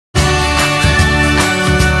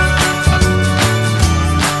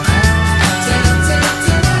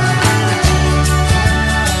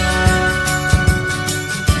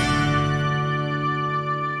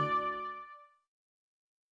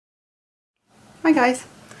Hi guys,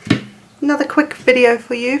 another quick video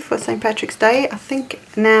for you for St. Patrick's Day. I think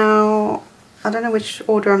now, I don't know which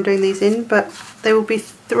order I'm doing these in, but there will be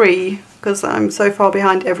 3 because I'm so far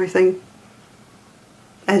behind everything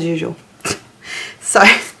as usual. So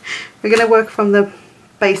we're going to work from the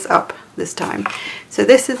base up this time. So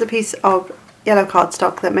this is a piece of yellow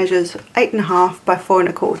cardstock that measures 8.5 by 4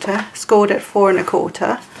 1/4, scored at 4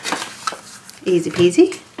 1/4. Easy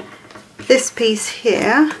peasy. This piece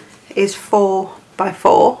here is 4 by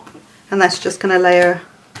 4, and that's just going to layer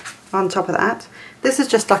on top of that. This is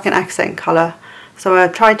just like an accent colour, so I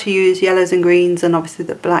tried to use yellows and greens and obviously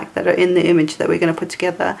the black that are in the image that we're going to put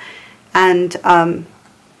together, and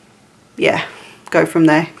yeah, go from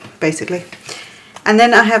there basically. And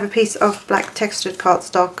then I have a piece of black textured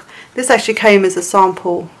cardstock. This actually came as a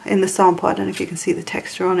sample in the sample. I don't know if you can see the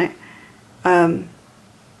texture on it.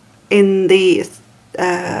 In the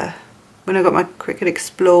when I got my Cricut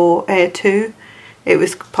Explore Air 2, it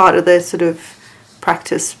was part of the sort of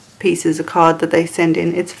practice pieces, a card that they send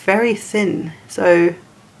in. It's very thin, so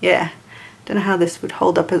yeah, don't know how this would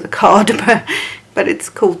hold up as a card, but it's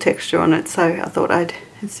cool texture on it, so I thought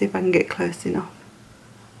let's see if I can get close enough.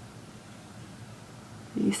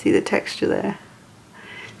 You see the texture there.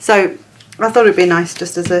 So I thought it'd be nice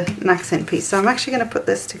just as an accent piece. So I'm actually going to put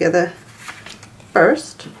this together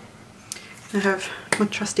first. I have my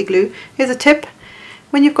trusty glue. Here's a tip: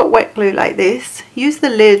 when you've got wet glue like this, use the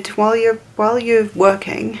lid while you're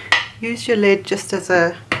working. Use your lid just as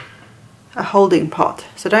a holding pot.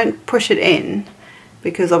 So don't push it in,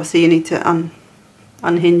 because obviously you need to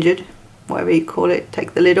unhinge it, whatever you call it,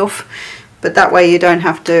 take the lid off. But that way you don't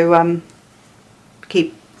have to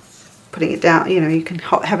keep putting it down. You know, you can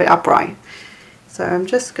have it upright. So I'm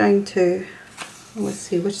just going to, let's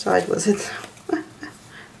see, which side was it?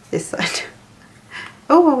 This side.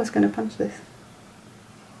 Oh, I was going to punch this.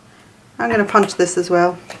 I'm going to punch this as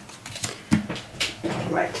well.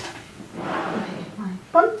 Right. My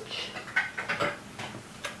punch.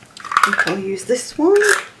 I think I'll use this one.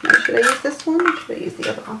 No, should I use this one? Or should I use the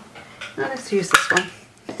other one? No, let's use this one.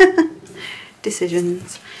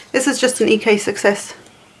 Decisions. This is just an EK Success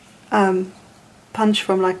punch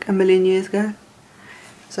from like a million years ago.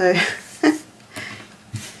 So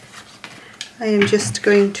I am just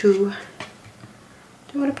going to,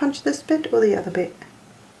 do you want to punch this bit or the other bit?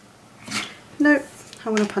 No, I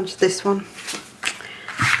want to punch this one.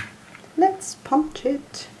 Let's punch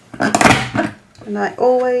it. And I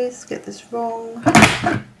always get this wrong.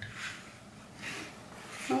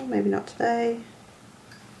 Oh, maybe not today.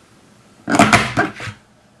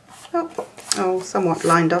 Oh, somewhat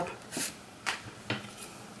lined up.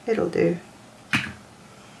 It'll do.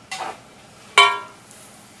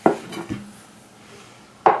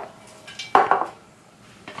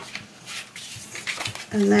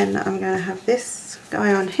 And then I'm going to have this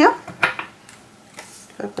guy on here,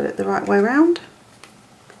 if I put it the right way around.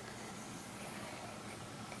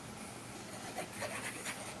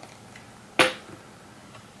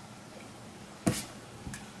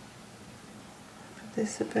 Put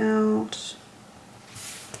this about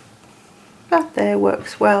there,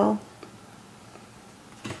 works well.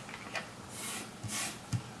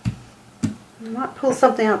 I might pull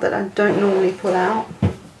something out that I don't normally pull out,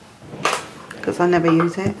 because I never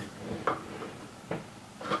use it.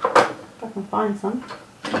 If I can find some.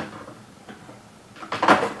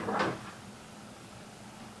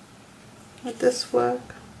 Would this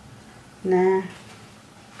work? Nah.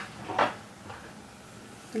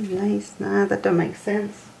 Lace? Nah, that don't make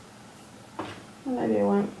sense. Well, maybe I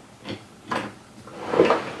won't.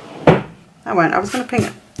 I won't. I was going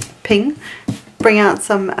to bring out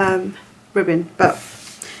some ribbon, but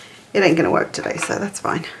it ain't going to work today, so that's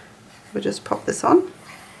fine. We'll just pop this on.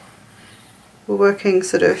 We're working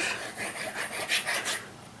sort of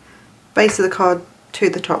base of the card to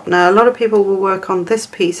the top. Now a lot of people will work on this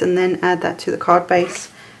piece and then add that to the card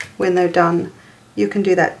base when they're done. You can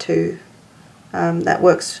do that too. That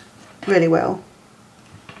works really well.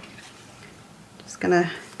 Just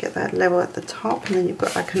gonna get that level at the top, and then you've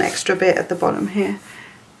got like an extra bit at the bottom here.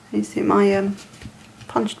 You see my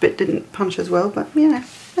punched bit didn't punch as well, but you know,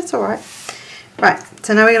 that's alright. Right,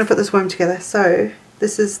 so now we're going to put this worm together. So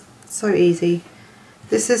this is so easy.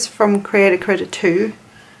 This is from Creator Credit 2,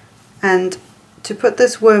 and to put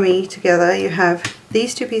this wormy together you have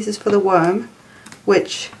these 2 pieces for the worm,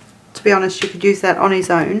 which to be honest you could use that on his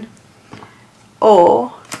own,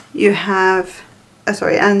 or you have,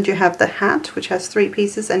 and you have the hat which has 3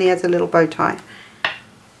 pieces and he has a little bow tie.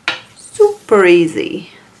 Super easy,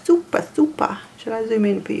 super. Should I zoom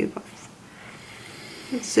in for you guys?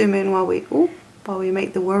 Let's zoom in while we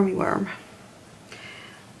make the wormy worm.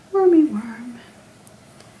 Wormy worm.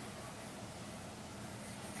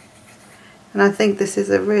 And I think this is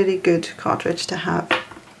a really good cartridge to have,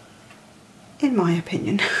 in my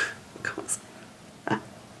opinion. Because my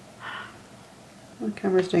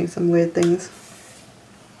camera's doing some weird things.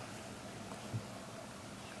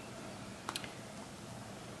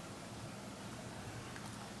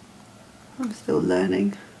 I'm still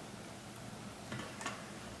learning.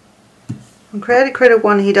 On Cricut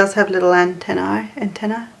 1 he does have little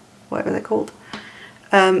antenna, whatever they're called.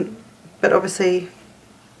 But obviously,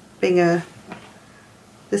 being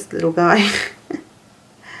this little guy,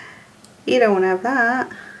 you don't want to have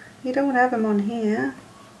that. You don't want to have him on here.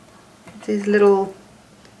 It's his little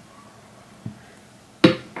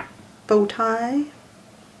bow tie.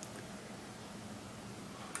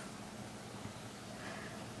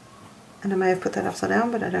 And I may have put that upside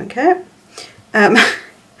down, but I don't care.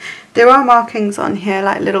 There are markings on here,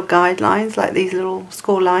 like little guidelines, like these little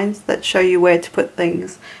score lines that show you where to put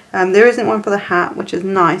things. There isn't one for the hat, which is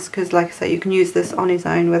nice because, like I say, you can use this on its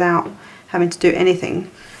own without having to do anything.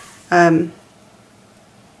 But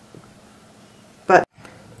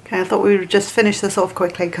okay, I thought we would just finish this off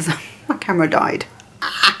quickly because my camera died.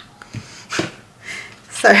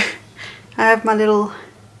 So I have my little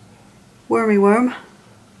wormy worm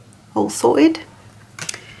all sorted,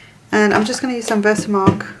 and I'm just going to use some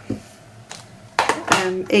Versamark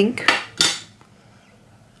ink,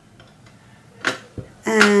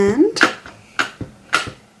 and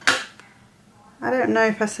I don't know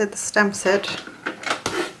if I said the stamp set,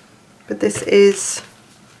 but this is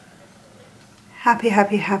Happy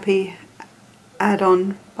Happy Happy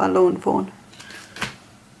add-on by Lawn Fawn.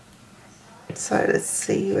 So let's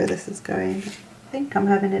see where this is going. I think I'm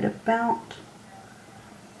having it about,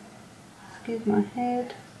 excuse my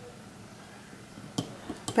head,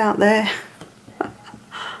 about there.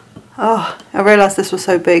 Oh, I realised this was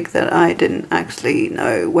so big that I didn't actually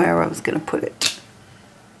know where I was going to put it.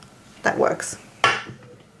 That works.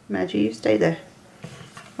 Maggie, you stay there.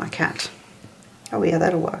 My cat. Oh yeah,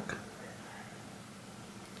 that'll work.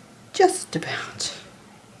 Just about.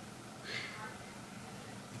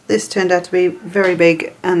 This turned out to be very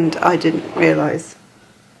big and I didn't realise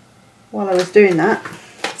while I was doing that.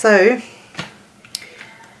 So,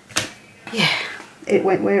 yeah, it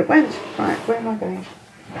went where it went. Right, where am I going?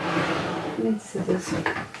 I need scissors.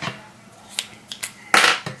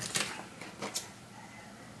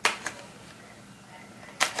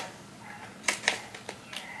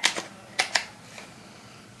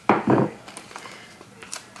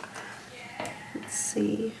 Let's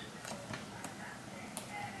see.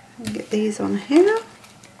 I'll get these on here.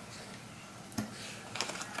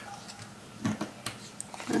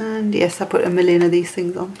 And yes, I put a million of these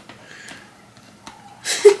things on.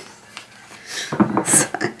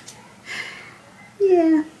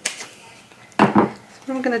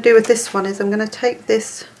 What I'm going to do with this one is I'm going to take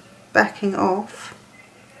this backing off,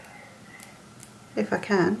 if I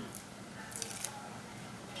can,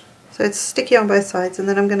 so it's sticky on both sides, and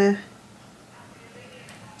then I'm going to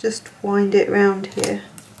just wind it round here.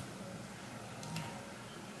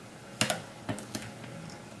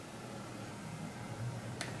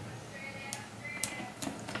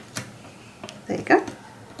 There you go.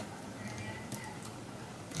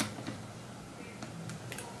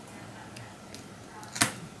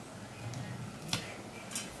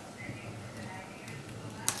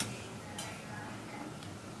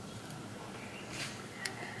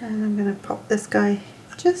 And I'm going to pop this guy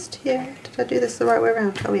just here. Did I do this the right way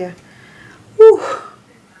around? Oh yeah. Whew.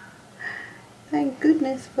 Thank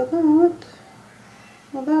goodness for that.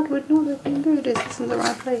 Well, that would not have been good if this isn't the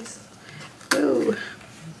right place. Whoa.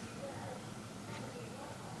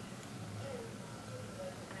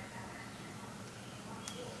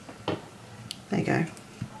 There you go.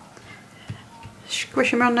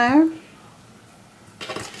 Squish them on there.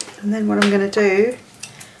 And then what I'm going to do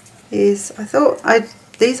is,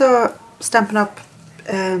 these are Stampin' Up,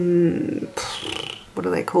 what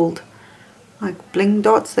are they called? Like bling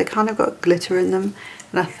dots. They kind of got glitter in them.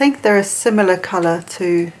 And I think they're a similar colour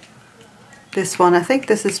to this one. I think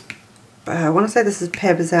this is, I want to say this is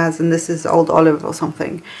Pear Bazaars and this is Old Olive or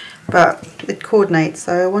something. But it coordinates,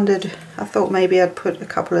 so I thought maybe I'd put a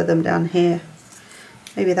couple of them down here.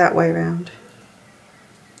 Maybe that way around.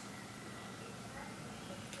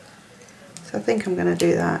 So I think I'm going to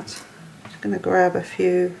do that. I'm just going to grab a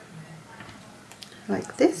few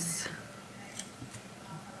like this.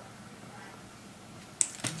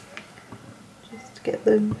 Just to get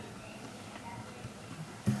them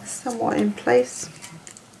somewhat in place.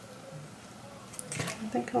 I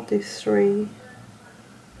think I'll do 3.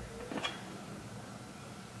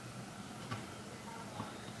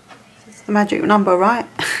 This is the magic number, right?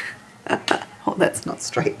 Oh, that's not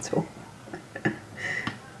straight at all.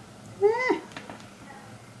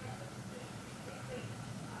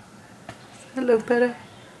 look better?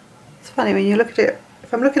 It's funny when you look at it,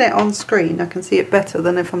 if I'm looking at it on screen I can see it better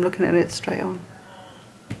than if I'm looking at it straight on.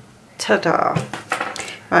 Ta-da!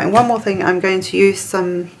 Right, and one more thing, I'm going to use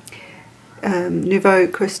some Nouveau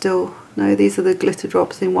Crystal, no, these are the glitter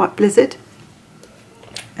drops in White Blizzard.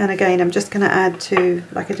 And again, I'm just going to add to,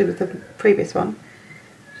 like I did with the previous one,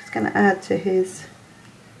 just going to add to his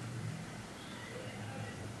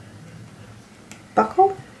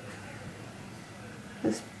buckle,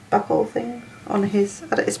 this buckle thing on his,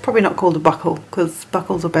 it's probably not called a buckle because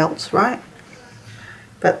buckles are belts, right?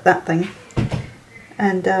 But that thing,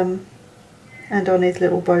 and on his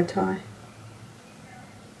little bow tie.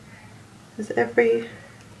 Because every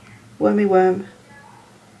wormy worm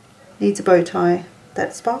needs a bow tie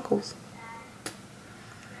that sparkles,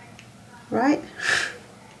 right?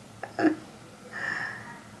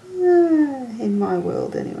 In my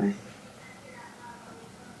world anyway.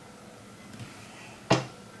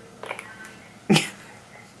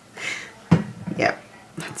 Yep,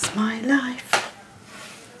 that's my life.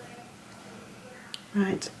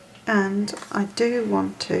 Right, and I do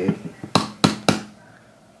want to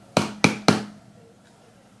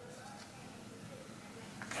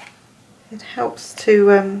it helps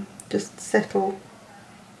to just settle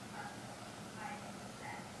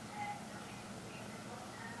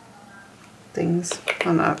things.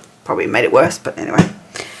 I know, probably made it worse, but anyway.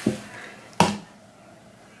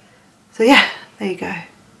 So yeah, there you go.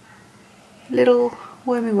 Little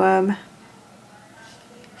wormy worm.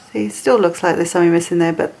 See, it still looks like there's something missing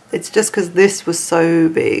there, but it's just because this was so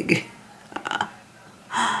big.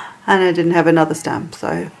 And I didn't have another stamp,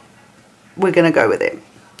 so we're going to go with it.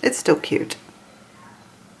 It's still cute.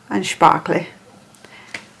 And sparkly.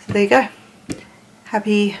 So there you go.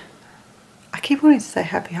 Happy, I keep wanting to say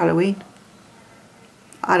happy Halloween.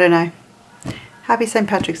 I don't know. Happy St.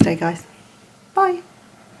 Patrick's Day, guys. Bye.